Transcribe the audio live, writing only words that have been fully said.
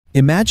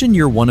Imagine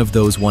you're one of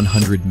those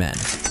 100 men.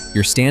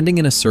 You're standing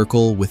in a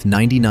circle with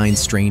 99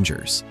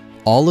 strangers,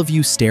 all of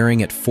you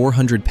staring at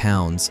 400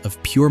 pounds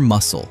of pure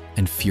muscle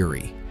and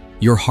fury.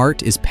 Your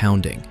heart is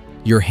pounding,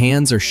 your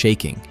hands are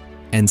shaking,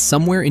 and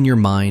somewhere in your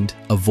mind,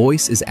 a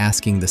voice is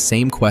asking the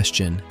same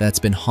question that's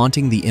been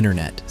haunting the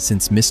internet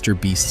since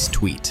MrBeast's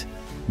tweet.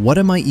 What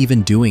am I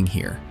even doing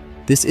here?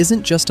 This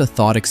isn't just a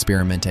thought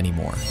experiment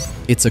anymore.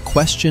 It's a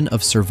question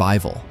of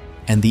survival.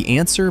 And the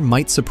answer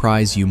might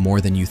surprise you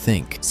more than you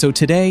think. So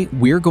today,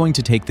 we're going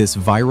to take this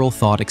viral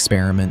thought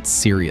experiment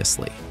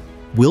seriously.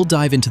 We'll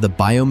dive into the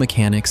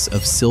biomechanics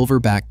of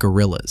silverback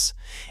gorillas,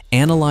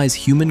 analyze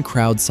human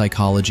crowd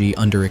psychology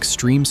under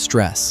extreme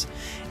stress,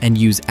 and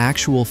use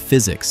actual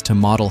physics to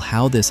model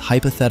how this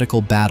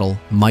hypothetical battle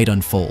might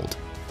unfold.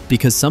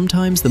 Because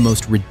sometimes the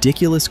most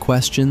ridiculous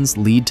questions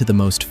lead to the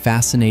most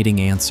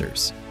fascinating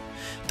answers.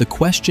 The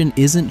question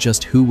isn't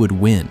just who would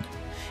win.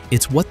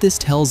 It's what this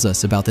tells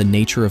us about the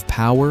nature of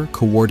power,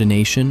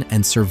 coordination,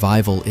 and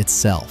survival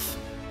itself.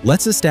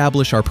 Let's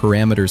establish our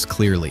parameters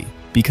clearly,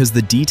 because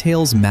the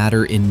details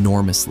matter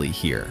enormously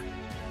here.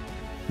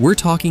 We're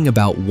talking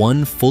about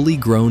one fully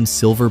grown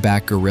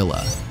silverback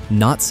gorilla,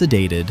 not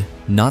sedated,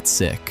 not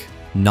sick,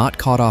 not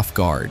caught off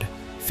guard,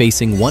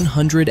 facing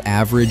 100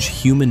 average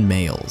human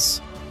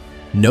males.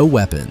 No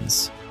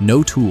weapons,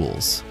 no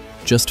tools,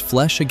 just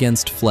flesh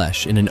against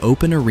flesh in an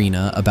open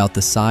arena about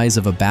the size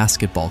of a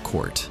basketball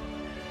court.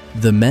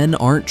 The men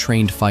aren't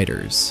trained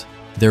fighters.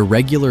 They're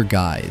regular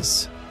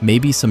guys,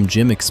 maybe some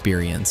gym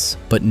experience,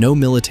 but no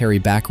military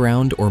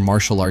background or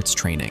martial arts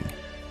training.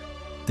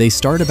 They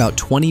start about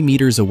 20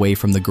 meters away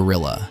from the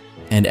gorilla,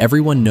 and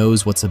everyone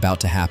knows what's about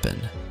to happen.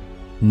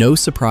 No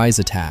surprise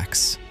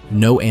attacks,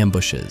 no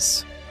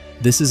ambushes.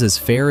 This is as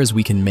fair as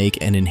we can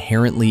make an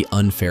inherently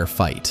unfair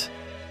fight.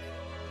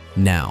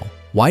 Now,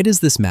 why does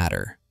this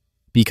matter?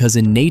 Because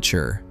in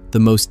nature, the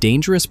most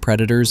dangerous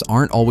predators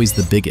aren't always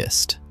the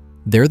biggest.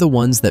 They're the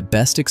ones that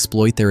best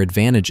exploit their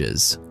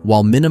advantages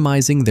while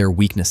minimizing their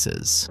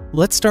weaknesses.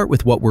 Let's start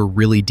with what we're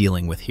really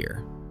dealing with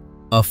here.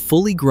 A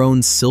fully grown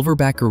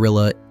silverback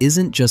gorilla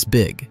isn't just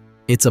big.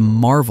 It's a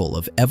marvel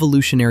of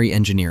evolutionary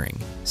engineering,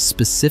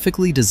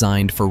 specifically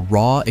designed for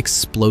raw,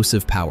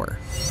 explosive power.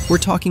 We're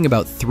talking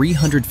about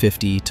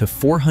 350 to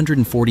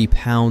 440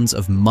 pounds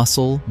of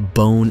muscle,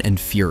 bone, and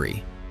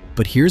fury.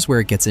 But here's where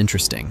it gets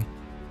interesting.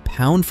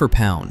 Pound for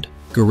pound,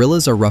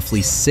 gorillas are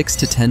roughly 6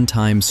 to 10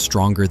 times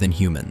stronger than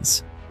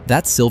humans.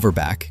 That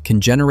silverback can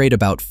generate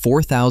about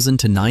 4,000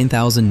 to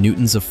 9,000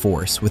 newtons of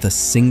force with a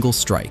single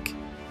strike.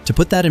 To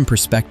put that in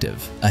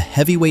perspective, a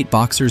heavyweight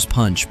boxer's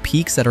punch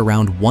peaks at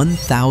around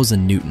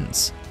 1,000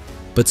 newtons.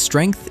 But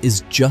strength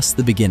is just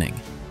the beginning.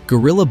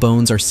 Gorilla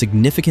bones are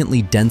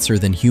significantly denser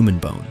than human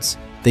bones.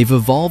 They've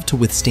evolved to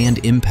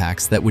withstand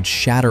impacts that would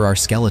shatter our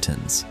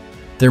skeletons.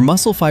 Their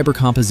muscle fiber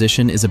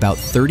composition is about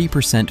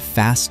 30%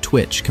 fast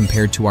twitch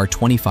compared to our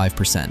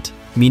 25%,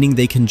 meaning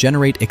they can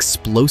generate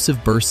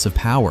explosive bursts of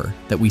power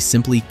that we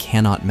simply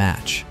cannot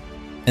match.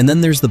 And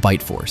then there's the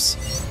bite force,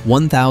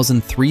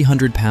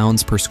 1,300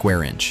 pounds per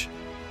square inch.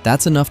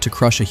 That's enough to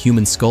crush a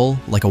human skull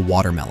like a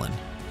watermelon.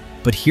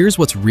 But here's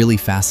what's really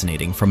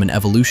fascinating from an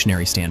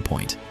evolutionary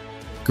standpoint.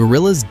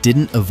 Gorillas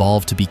didn't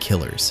evolve to be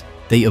killers.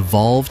 They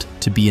evolved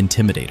to be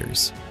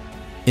intimidators.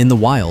 In the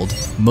wild,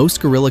 most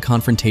gorilla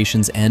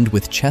confrontations end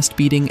with chest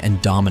beating and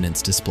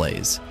dominance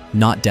displays,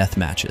 not death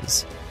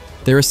matches.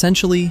 They're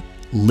essentially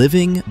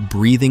living,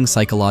 breathing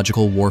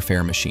psychological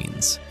warfare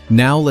machines.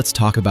 Now let's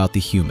talk about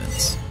the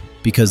humans,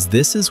 because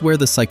this is where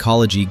the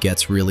psychology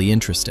gets really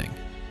interesting.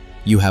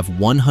 You have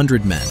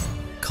 100 men,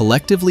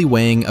 collectively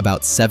weighing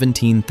about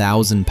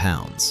 17,000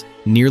 pounds,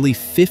 nearly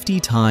 50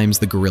 times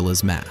the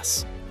gorilla's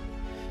mass.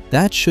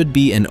 That should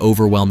be an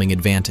overwhelming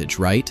advantage,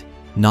 right?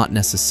 Not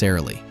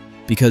necessarily.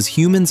 Because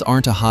humans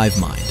aren't a hive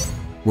mind.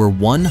 We're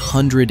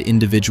 100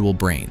 individual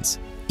brains,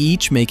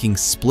 each making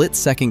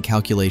split-second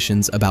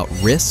calculations about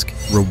risk,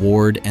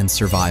 reward, and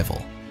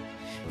survival.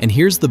 And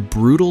here's the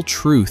brutal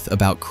truth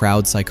about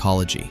crowd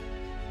psychology.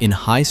 In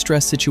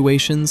high-stress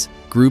situations,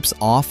 groups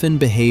often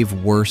behave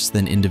worse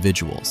than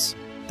individuals.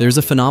 There's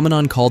a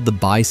phenomenon called the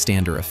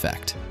bystander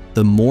effect.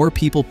 The more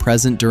people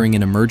present during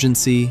an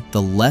emergency,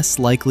 the less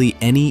likely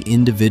any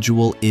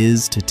individual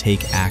is to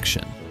take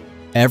action.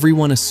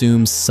 Everyone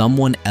assumes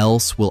someone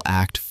else will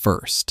act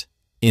first.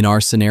 In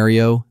our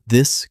scenario,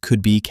 this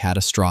could be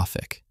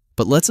catastrophic.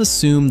 But let's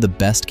assume the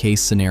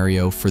best-case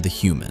scenario for the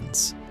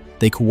humans.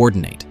 They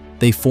coordinate.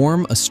 They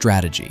form a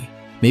strategy.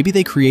 Maybe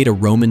they create a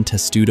Roman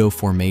testudo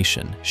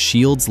formation,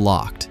 shields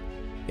locked.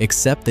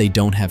 Except they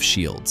don't have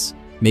shields.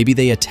 Maybe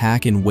they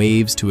attack in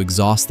waves to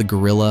exhaust the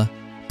gorilla,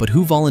 but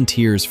who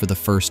volunteers for the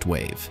first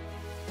wave?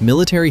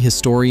 Military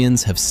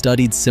historians have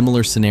studied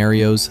similar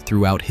scenarios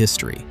throughout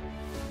history.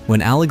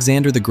 When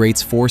Alexander the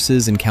Great's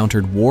forces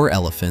encountered war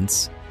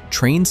elephants,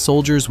 trained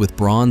soldiers with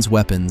bronze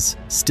weapons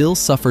still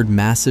suffered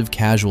massive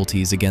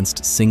casualties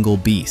against single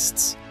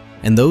beasts.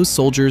 And those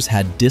soldiers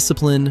had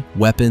discipline,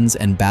 weapons,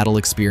 and battle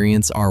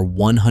experience our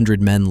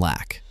 100 men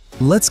lack.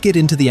 Let's get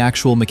into the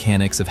actual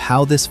mechanics of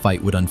how this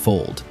fight would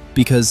unfold,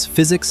 because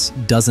physics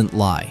doesn't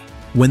lie.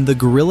 When the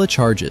gorilla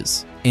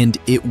charges, and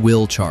it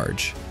will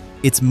charge,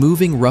 it's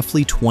moving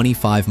roughly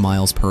 25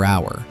 miles per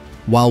hour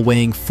while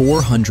weighing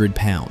 400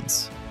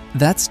 pounds.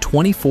 That's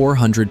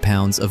 2,400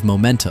 pounds of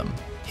momentum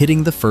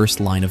hitting the first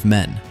line of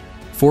men.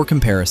 For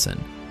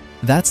comparison,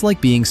 that's like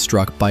being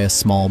struck by a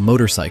small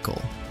motorcycle.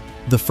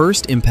 The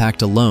first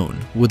impact alone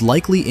would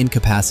likely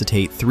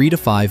incapacitate 3 to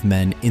 5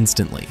 men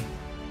instantly.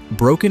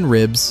 Broken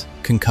ribs,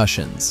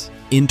 concussions,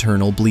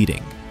 internal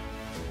bleeding.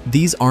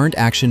 These aren't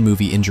action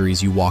movie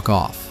injuries you walk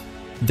off.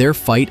 They're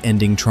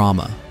fight-ending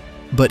trauma.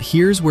 But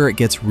here's where it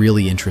gets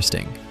really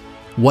interesting.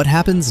 What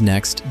happens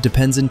next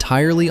depends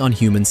entirely on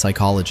human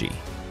psychology.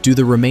 Do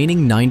the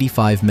remaining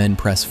 95 men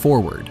press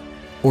forward,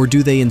 or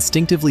do they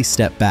instinctively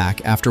step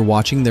back after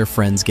watching their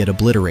friends get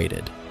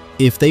obliterated?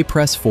 If they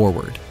press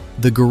forward,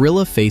 the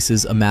gorilla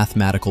faces a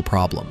mathematical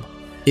problem.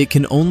 It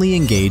can only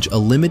engage a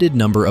limited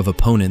number of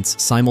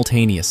opponents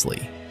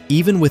simultaneously,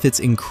 even with its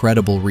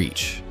incredible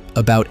reach,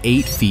 about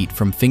 8 feet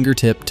from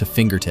fingertip to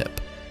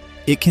fingertip.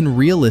 It can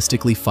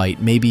realistically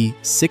fight maybe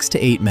 6 to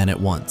 8 men at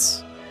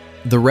once.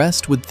 The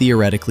rest would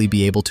theoretically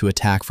be able to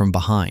attack from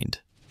behind.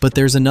 But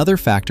there's another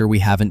factor we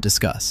haven't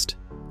discussed: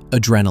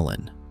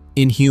 adrenaline.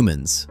 In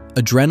humans,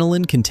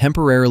 adrenaline can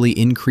temporarily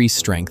increase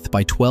strength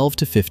by 12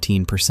 to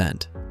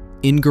 15%.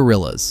 In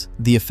gorillas,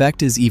 the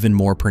effect is even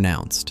more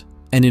pronounced.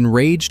 An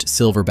enraged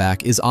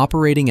silverback is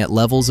operating at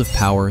levels of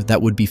power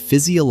that would be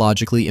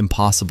physiologically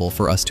impossible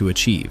for us to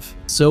achieve.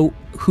 So,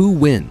 who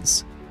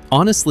wins?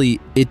 Honestly,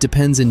 it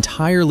depends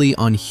entirely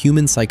on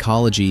human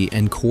psychology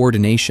and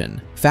coordination,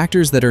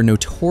 factors that are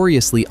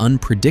notoriously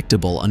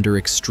unpredictable under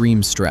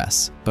extreme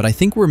stress. But I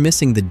think we're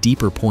missing the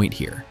deeper point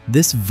here.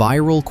 This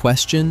viral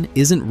question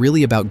isn't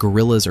really about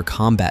gorillas or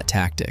combat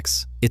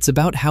tactics. It's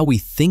about how we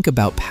think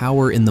about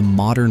power in the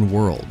modern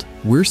world.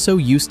 We're so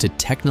used to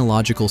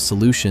technological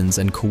solutions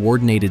and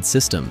coordinated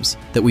systems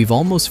that we've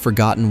almost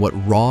forgotten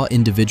what raw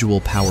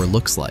individual power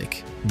looks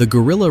like. The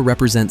gorilla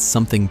represents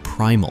something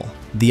primal,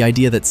 the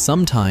idea that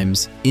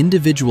sometimes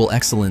individual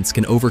excellence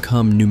can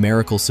overcome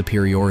numerical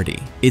superiority.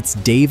 It's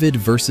David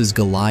versus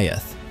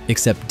Goliath,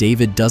 except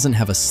David doesn't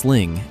have a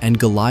sling and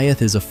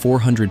Goliath is a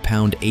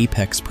 400-pound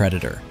apex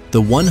predator.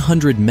 The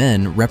 100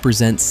 men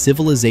represent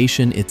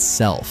civilization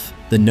itself,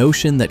 the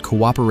notion that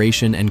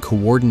cooperation and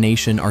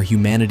coordination are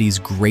humanity's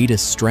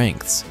greatest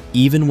strengths,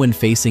 even when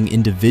facing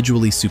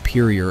individually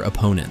superior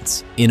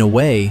opponents. In a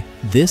way,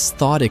 this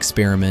thought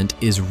experiment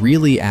is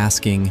really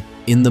asking,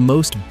 in the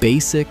most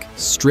basic,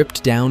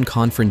 stripped-down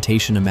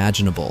confrontation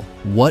imaginable,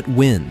 what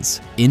wins,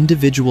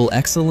 individual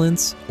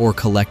excellence or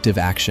collective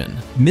action?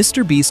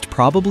 MrBeast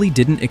probably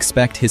didn't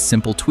expect his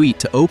simple tweet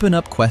to open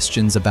up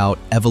questions about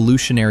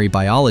evolutionary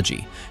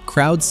biology,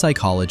 crowd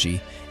psychology,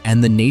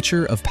 and the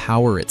nature of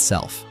power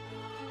itself.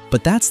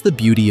 But that's the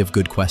beauty of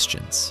good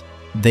questions.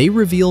 They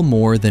reveal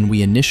more than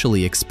we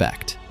initially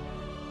expect.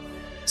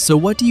 So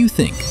what do you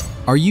think?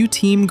 Are you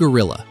Team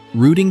Gorilla,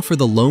 rooting for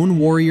the lone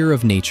warrior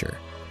of nature,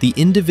 the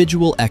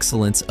individual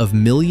excellence of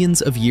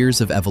millions of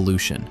years of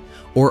evolution?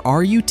 Or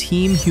are you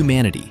Team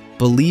Humanity,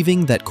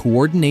 believing that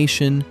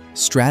coordination,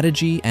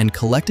 strategy, and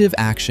collective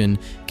action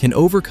can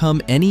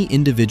overcome any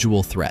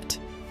individual threat?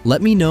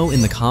 Let me know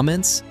in the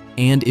comments,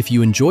 and if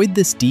you enjoyed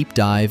this deep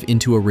dive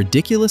into a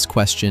ridiculous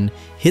question,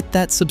 hit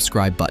that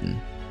subscribe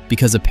button,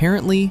 because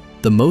apparently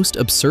the most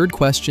absurd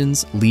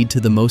questions lead to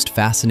the most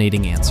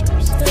fascinating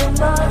answers.